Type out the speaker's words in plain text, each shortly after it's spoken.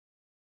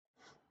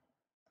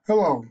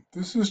Hello,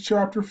 this is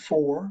Chapter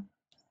 4,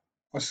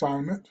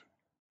 Assignment,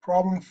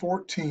 Problem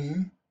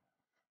 14.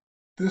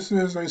 This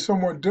is a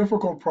somewhat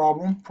difficult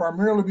problem,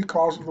 primarily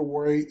because of the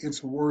way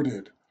it's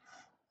worded.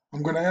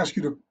 I'm going to ask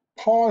you to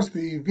pause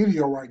the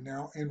video right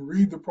now and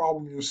read the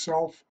problem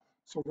yourself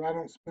so that I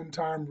don't spend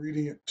time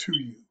reading it to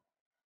you.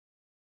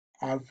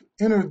 I've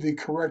entered the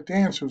correct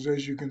answers,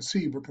 as you can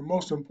see, but the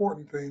most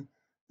important thing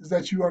is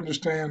that you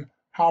understand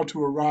how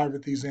to arrive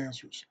at these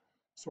answers.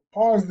 So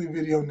pause the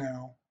video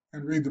now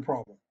and read the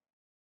problem.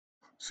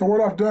 So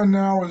what I've done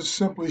now is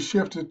simply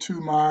shifted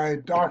to my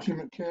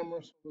document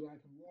camera so that I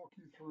can walk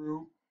you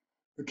through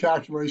the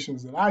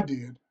calculations that I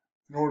did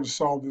in order to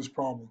solve this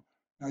problem.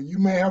 Now you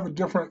may have a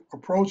different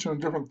approach and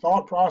a different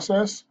thought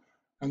process,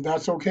 and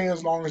that's okay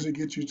as long as it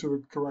gets you to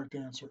the correct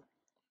answer.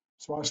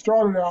 So I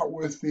started out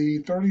with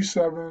the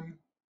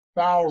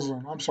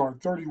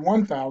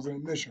 31,000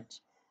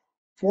 admissions.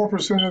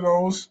 4% of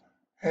those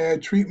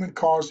had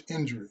treatment-caused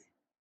injury.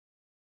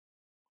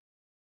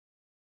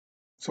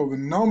 So the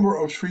number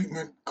of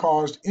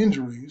treatment-caused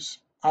injuries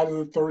out of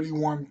the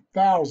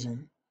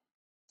 31,000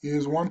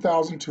 is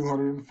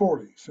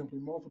 1,240, simply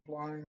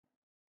multiplying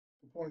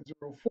the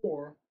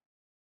 0.04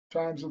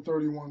 times the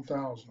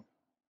 31,000.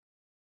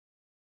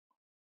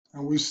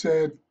 And we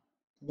said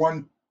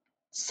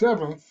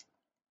 1/7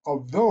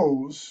 of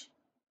those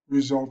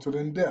resulted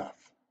in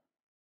death.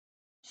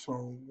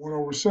 So 1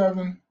 over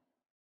 7,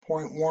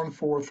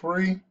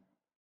 0.143.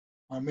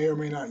 I may or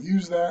may not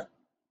use that,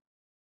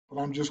 but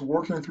I'm just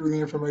working through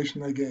the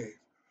information they gave.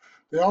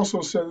 They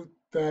also said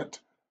that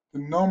the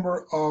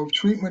number of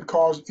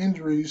treatment-caused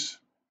injuries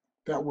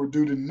that were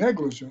due to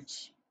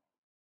negligence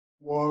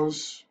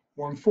was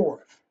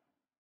 1/4,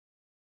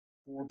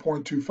 or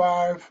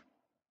 0.25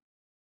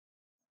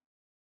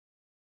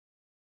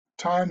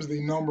 times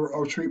the number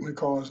of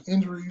treatment-caused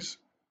injuries.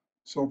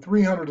 So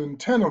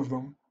 310 of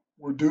them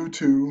were due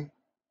to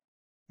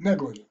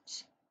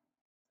negligence.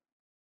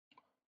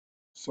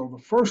 So the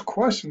first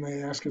question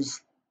they ask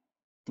is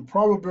the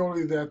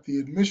probability that the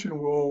admission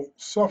will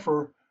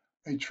suffer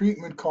a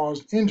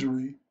treatment-caused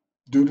injury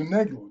due to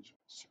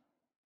negligence.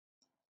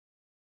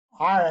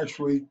 I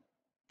actually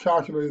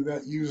calculated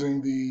that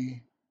using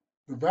the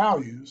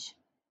values,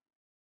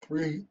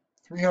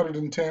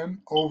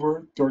 310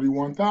 over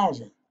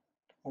 31,000,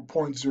 or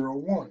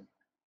 0.01,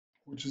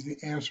 which is the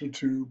answer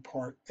to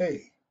part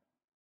A.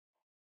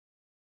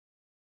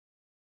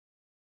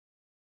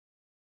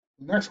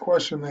 The next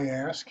question they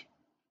ask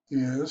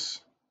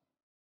is,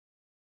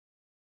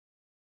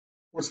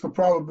 what's the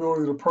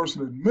probability that a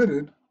person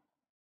admitted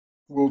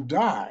will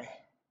die,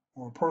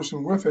 or a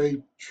person with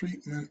a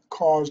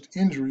treatment-caused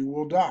injury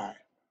will die?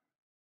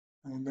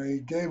 And they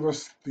gave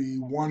us the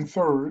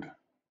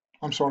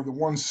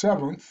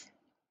 1/7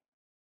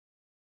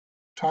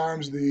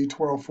 times the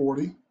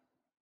 1240.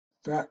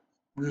 That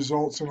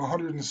results in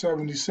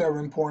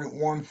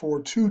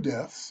 177.142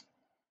 deaths.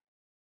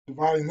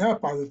 Dividing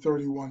that by the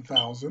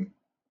 31,000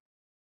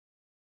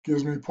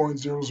 gives me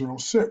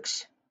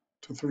 0.006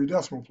 to 3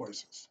 decimal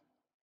places.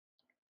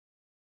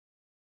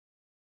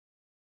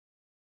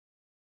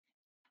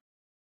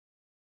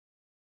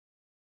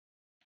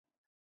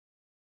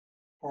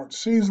 Part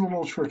C is a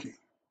little tricky.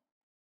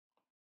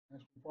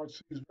 Part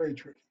C is very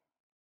tricky.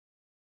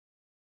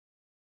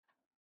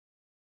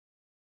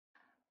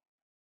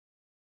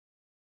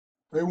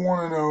 They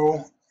want to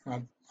know,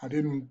 I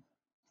didn't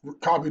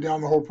copy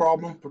down the whole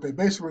problem, but they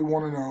basically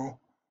want to know,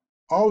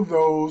 of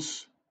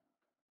those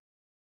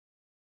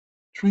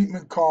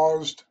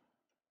treatment-caused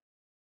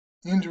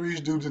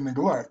injuries due to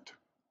neglect,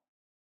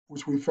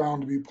 which we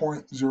found to be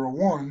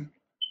 0.01,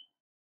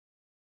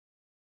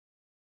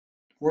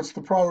 what's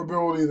the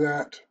probability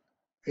that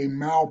a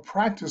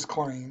malpractice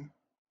claim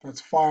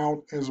that's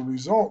filed as a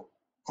result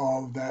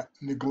of that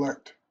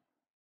neglect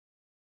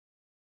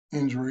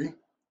injury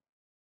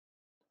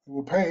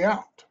will pay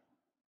out?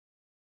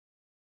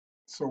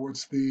 So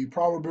it's the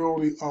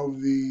probability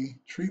of the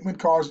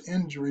treatment-caused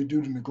injury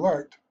due to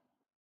neglect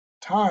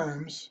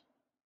times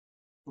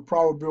the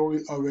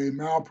probability of a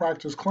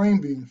malpractice claim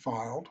being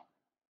filed,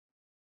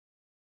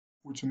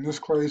 which in this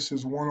case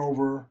is 1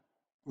 over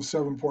the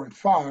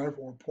 7.5,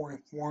 or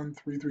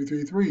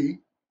 0.13333,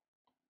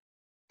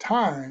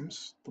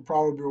 times the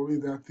probability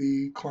that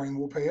the claim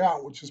will pay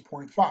out, which is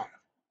 0.5.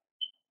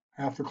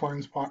 Half the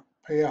claims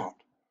pay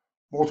out.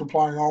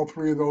 Multiplying all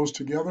three of those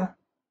together,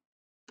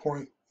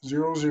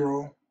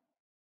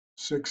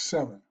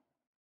 0.0067.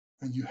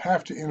 And you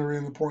have to enter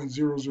in the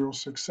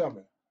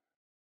 0.0067.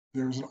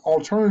 There's an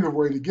alternative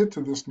way to get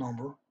to this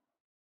number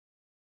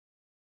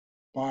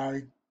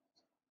by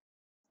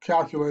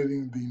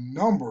calculating the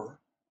number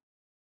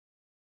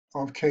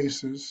of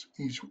cases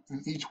in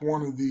each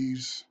one of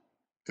these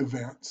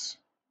events.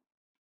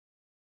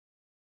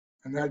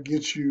 And that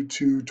gets you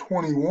to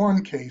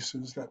 21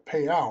 cases that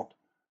pay out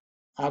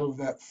of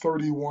that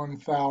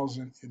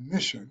 31,000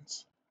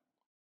 admissions.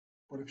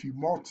 But if you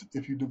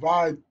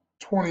divide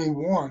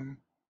 21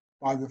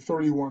 by the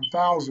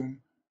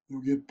 31,000,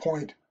 you'll get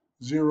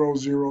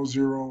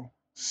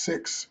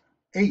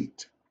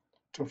 0.00068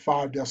 to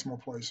 5 decimal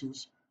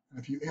places, And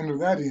if you enter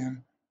that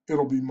in,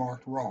 it'll be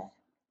marked wrong.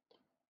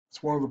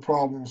 It's one of the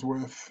problems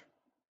with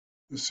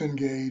the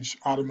Cengage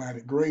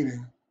automatic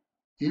grading.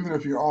 Even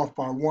if you're off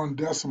by 1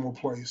 decimal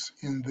place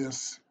in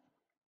this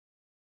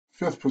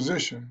 5th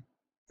position,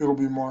 it'll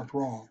be marked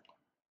wrong.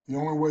 The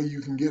only way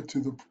you can get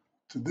to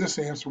this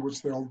answer,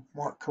 which they'll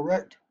mark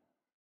correct,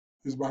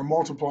 is by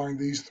multiplying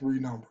these 3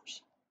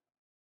 numbers.